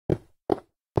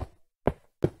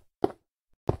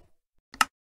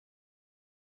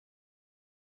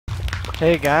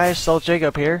Hey guys,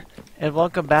 StealthJacob here, and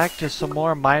welcome back to some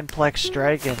more Mineplex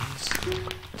Dragons.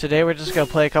 Today we're just going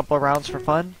to play a couple of rounds for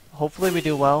fun. Hopefully we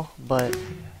do well, but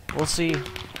we'll see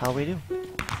how we do.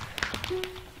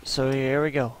 So here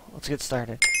we go. Let's get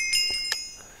started.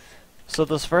 So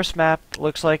this first map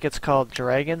looks like it's called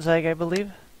Dragon's Egg, I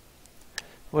believe.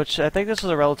 Which, I think this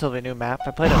is a relatively new map. I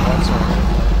played it once already.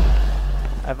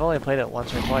 I've only played it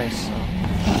once or twice, so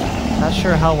not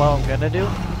sure how well I'm going to do.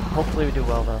 Hopefully we do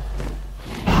well though.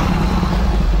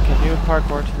 Can you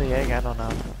parkour to the egg? I don't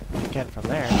know. You can from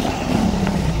there.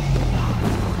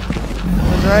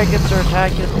 The dragons are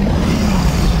attacking.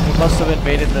 They must have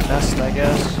invaded the nest, I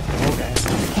guess. Okay.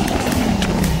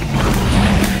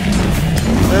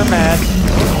 They're mad.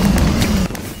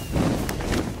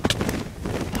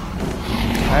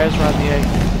 Eyes are on the egg.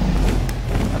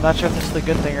 I'm not sure if this is a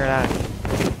good thing or not.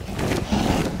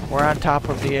 We're on top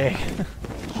of the egg.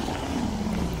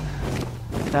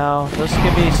 Now, this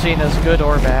can be seen as good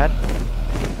or bad,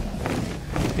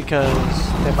 because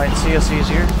they might see us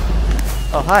easier.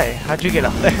 Oh, hi. How'd you get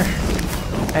up there?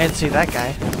 I didn't see that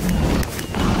guy.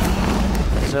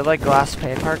 Is it like glass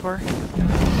pane parkour?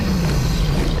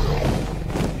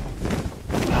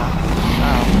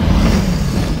 Wow.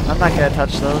 I'm not gonna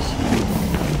touch those.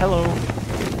 Hello.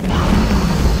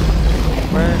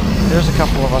 There's a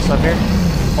couple of us up here.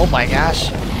 Oh my gosh.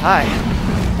 Hi.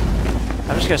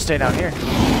 I'm just gonna stay down here.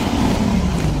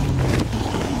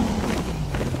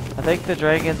 I think the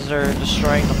dragons are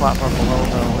destroying the platform below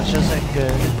though, which isn't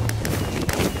good.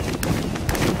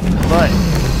 But,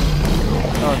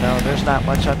 oh no, there's not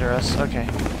much under us. Okay.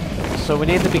 So we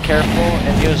need to be careful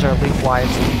and use our leap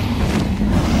wisely.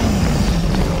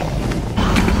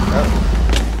 Oh.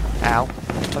 Ow.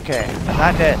 Okay, I'm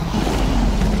not dead.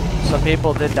 Some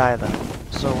people did die though,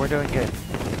 so we're doing good.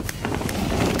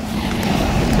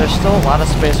 There's still a lot of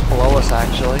space below us,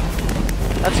 actually.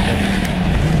 That's good.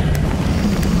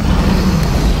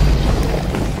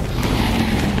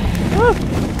 Woo!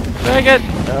 Very good.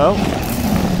 Oh.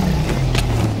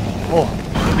 Oh,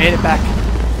 we made it back.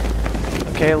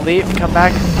 Okay, leap, come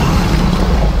back.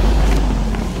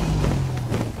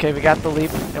 Okay, we got the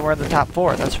leap, and we're in the top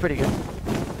 4. That's pretty good.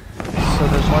 So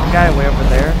there's one guy way over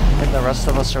there, and the rest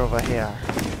of us are over here.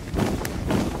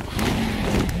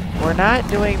 We're not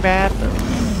doing bad, though.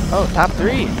 Oh, top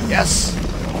 3! Yes!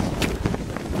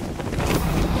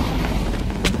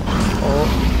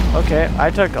 Oh, okay, I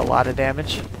took a lot of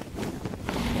damage.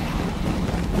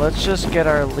 Let's just get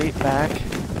our leap back.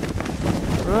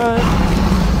 Run!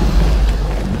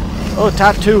 Oh,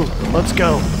 top 2! Let's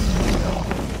go!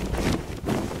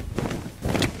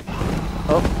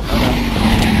 Oh,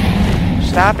 okay.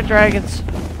 Stop it, dragons!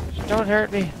 Don't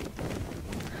hurt me.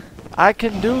 I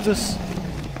can do this!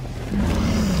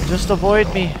 Just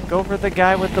avoid me. Go for the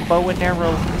guy with the bow and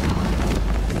arrow.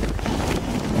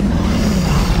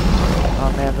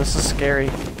 Oh man, this is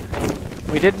scary.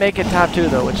 We did make it top 2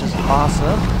 though, which is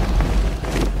awesome.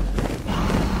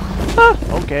 Ah,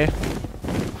 okay.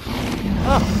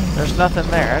 Oh, there's nothing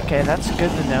there. Okay, that's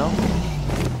good to know.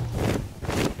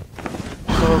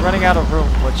 So we're running out of room,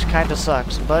 which kinda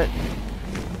sucks, but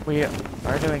we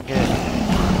are doing good.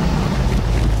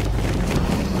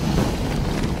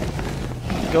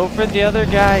 Go for the other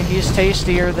guy, he's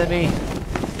tastier than me.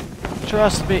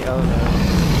 Trust me. Oh no.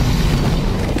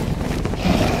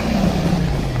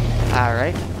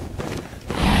 Alright.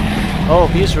 Oh,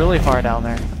 he's really far down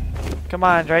there. Come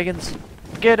on, dragons.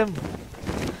 Get him.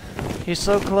 He's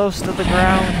so close to the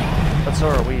ground. But so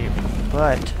are we.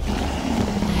 But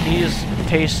he's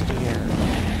tastier.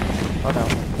 Oh no.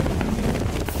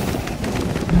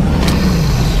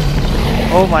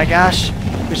 Oh my gosh.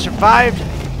 We survived.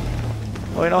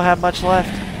 Oh, we don't have much left.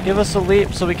 Give us a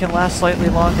leap so we can last slightly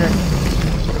longer.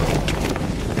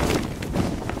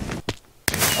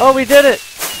 Oh, we did it!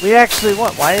 We actually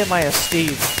won. Why am I a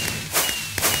Steve?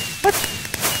 What?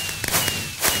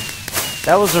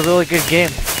 That was a really good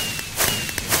game.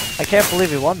 I can't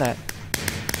believe we won that.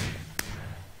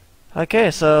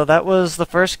 Okay, so that was the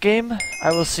first game.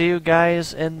 I will see you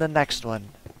guys in the next one.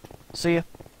 See ya.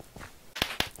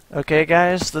 Okay,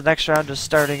 guys, the next round is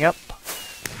starting up.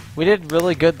 We did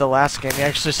really good the last game. We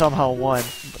actually somehow won.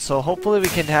 So hopefully we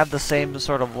can have the same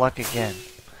sort of luck again.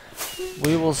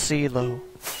 We will see though.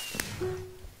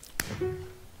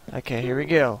 Okay, here we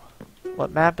go.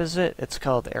 What map is it? It's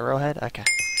called Arrowhead? Okay.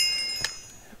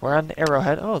 We're on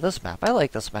Arrowhead. Oh, this map. I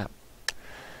like this map.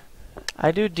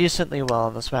 I do decently well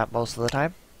on this map most of the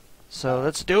time. So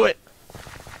let's do it!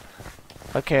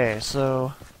 Okay,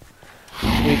 so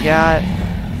we got...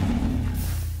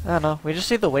 I don't know, we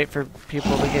just need to wait for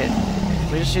people to get...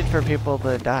 We just need for people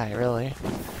to die, really.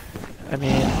 I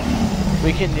mean,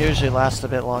 We can usually last a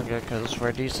bit longer because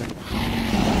we're decent.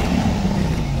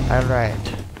 Alright.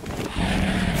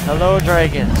 Hello,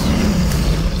 dragons.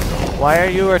 Why are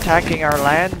you attacking our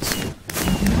lands?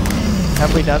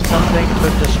 Have we done something to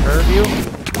disturb you?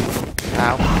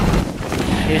 Ow.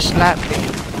 He slapped me.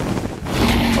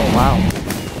 Oh, wow.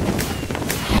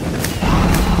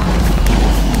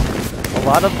 A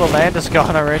lot of the land is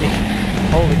gone already.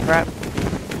 Holy crap.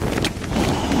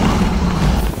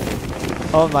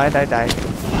 Oh my, I died.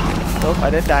 Nope, I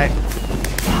didn't die.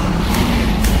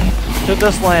 To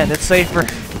this land, it's safer.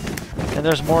 And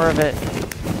there's more of it.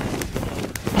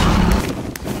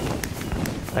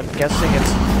 I'm guessing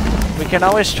it's... We can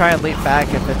always try and leap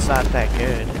back if it's not that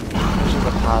good. Which is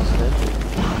a positive.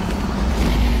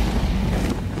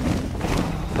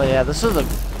 But yeah, this is a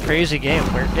crazy game.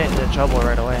 We're getting into trouble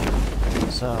right away.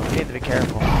 So, we need to be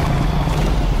careful.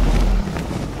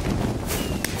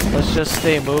 Let's just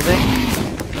stay moving.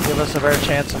 Give us a better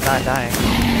chance of not dying.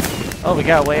 Oh, we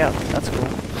got way up. That's cool.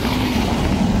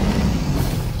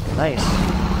 Nice.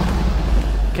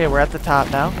 Okay, we're at the top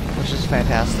now, which is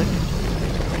fantastic.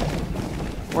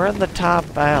 We're in the top,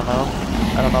 I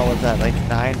don't know what's that, like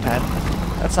 9, 10?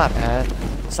 That's not bad.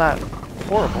 It's not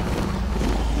horrible.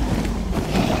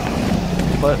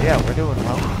 But yeah, we're doing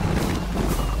well.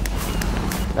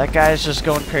 That guy's just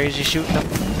going crazy shooting them.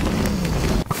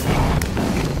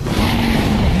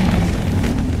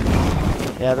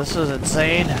 Yeah, this is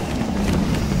insane.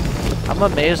 I'm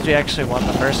amazed we actually won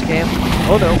the first game.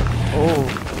 Oh no. Oh.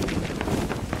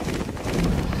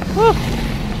 Woo!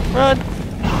 Run!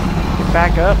 Get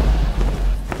back up.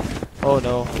 Oh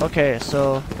no. Okay,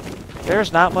 so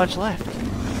there's not much left.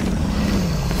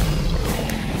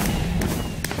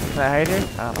 Can I hide here?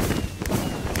 I don't know.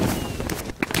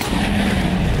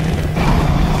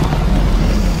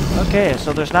 Okay,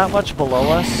 so there's not much below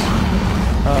us.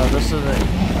 This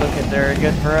isn't looking very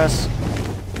good for us.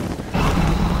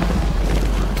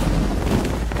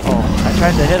 Oh, I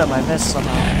tried to hit him, I missed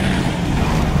somehow.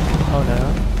 Oh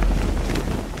no.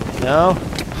 No.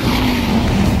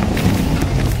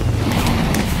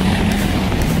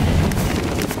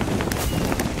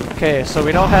 Okay, so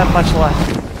we don't have much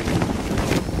left.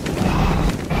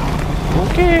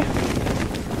 Okay.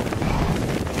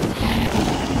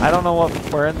 I don't know what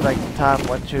we're in, like top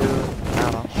 1, 2, I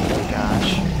don't know. Oh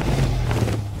gosh.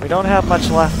 We don't have much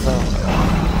left though.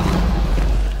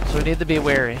 So we need to be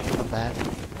wary of that.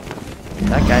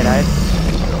 That guy died.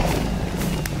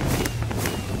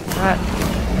 What?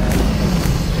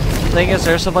 Thing is,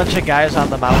 there's a bunch of guys on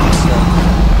the mountain still.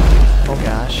 Oh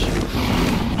gosh.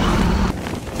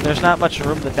 There's not much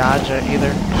room to dodge it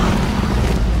either.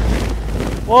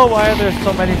 Whoa, why are there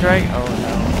so many dragons? Oh no.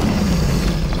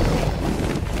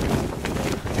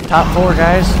 Top 4,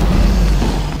 guys.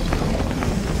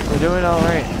 We're doing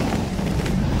alright.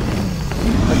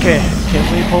 Okay, can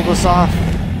we pull this off?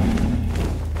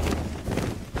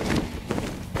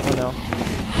 Oh no.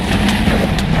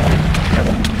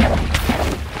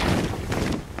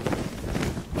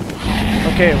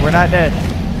 Okay, we're not dead.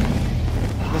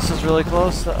 This is really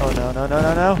close. Oh no, no, no,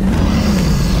 no, no.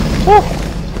 Woo!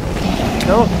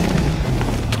 No.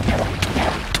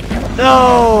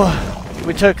 No!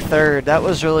 We took 3rd. That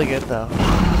was really good though.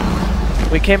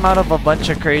 We came out of a bunch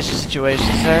of crazy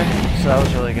situations there, so that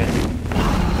was really good.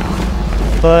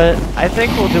 But I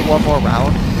think we'll do one more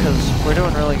round, because we're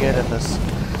doing really good at this.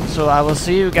 So I will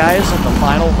see you guys in the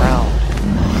final round.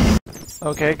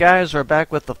 Okay guys, we're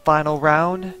back with the final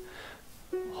round.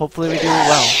 Hopefully we do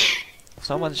well.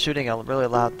 Someone's shooting a really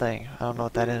loud thing. I don't know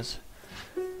what that is.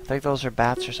 I think those are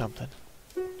bats or something.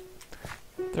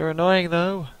 They're annoying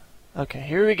though. Okay,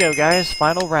 here we go guys,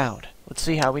 final round. Let's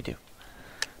see how we do.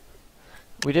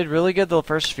 We did really good the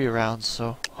first few rounds,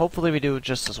 so hopefully we do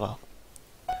just as well.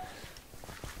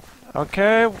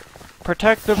 Okay,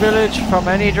 protect the village from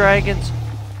any dragons.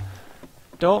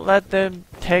 Don't let them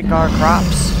take our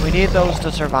crops. We need those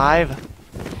to survive.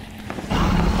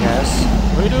 Yes,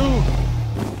 we do.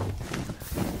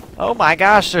 Oh my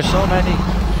gosh, there's so many.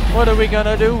 What are we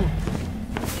gonna do?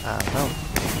 I don't know.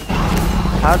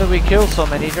 How do we kill so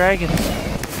many dragons?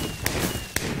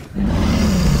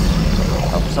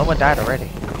 Oh, someone died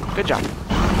already. Good job.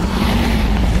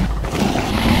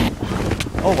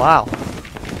 Oh wow.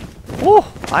 Woo!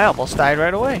 I almost died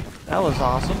right away. That was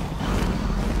awesome.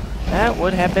 That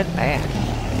would have been bad.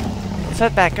 Let's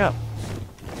head back up.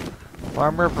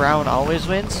 Farmer Brown always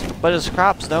wins, but his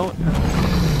crops don't.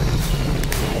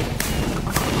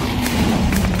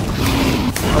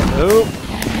 Oh, nope.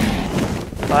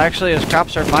 Well, actually, his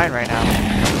crops are fine right now.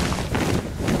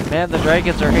 Man, the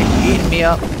dragons are eating me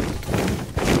up.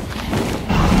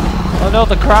 Oh no,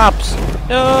 the crops!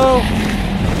 No!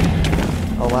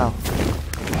 Oh wow.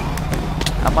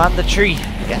 I'm on the tree.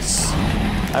 Yes.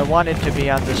 I wanted to be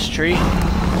on this tree.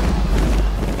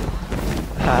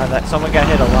 That someone got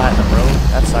hit a lot in the road.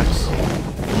 That sucks.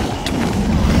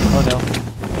 Oh no.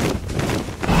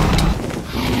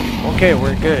 Okay,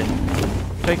 we're good.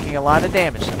 Taking a lot of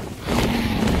damage though.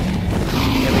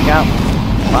 Here we go.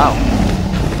 Wow.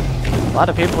 A lot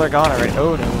of people are gone already.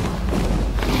 Oh no.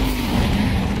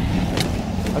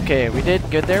 Okay, we did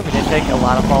good there. We didn't take a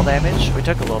lot of fall damage. We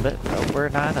took a little bit, but we're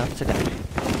not enough to die.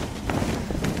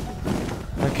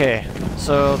 Okay,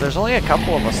 so there's only a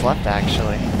couple of us left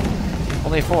actually.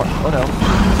 Only 4. Oh no.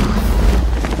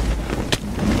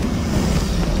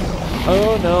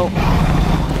 Oh no.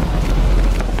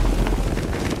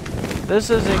 This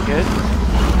isn't good.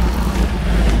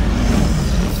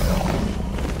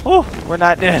 Oh, we're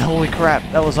not dead. Holy crap,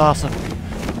 that was awesome.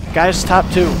 Guys, top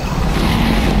 2.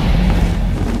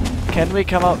 Can we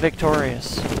come out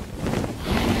victorious?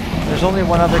 There's only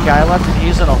one other guy left and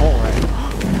he's in a hole, right?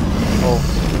 Oh,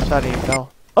 I thought he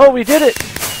fell. Oh, we did it!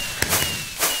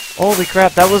 Holy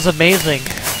crap, that was amazing.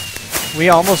 We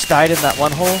almost died in that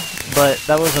one hole, but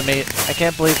that was amazing. I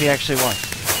can't believe he actually won.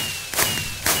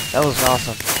 That was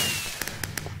awesome.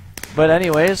 But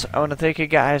anyways, I want to thank you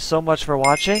guys so much for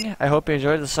watching. I hope you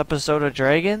enjoyed this episode of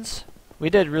Dragons. We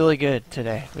did really good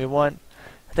today. We won,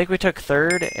 I think we took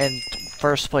 3rd and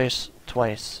 1st place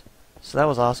twice. So that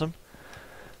was awesome.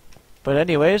 But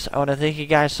anyways, I want to thank you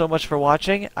guys so much for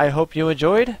watching. I hope you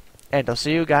enjoyed, and I'll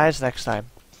see you guys next time.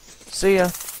 See ya!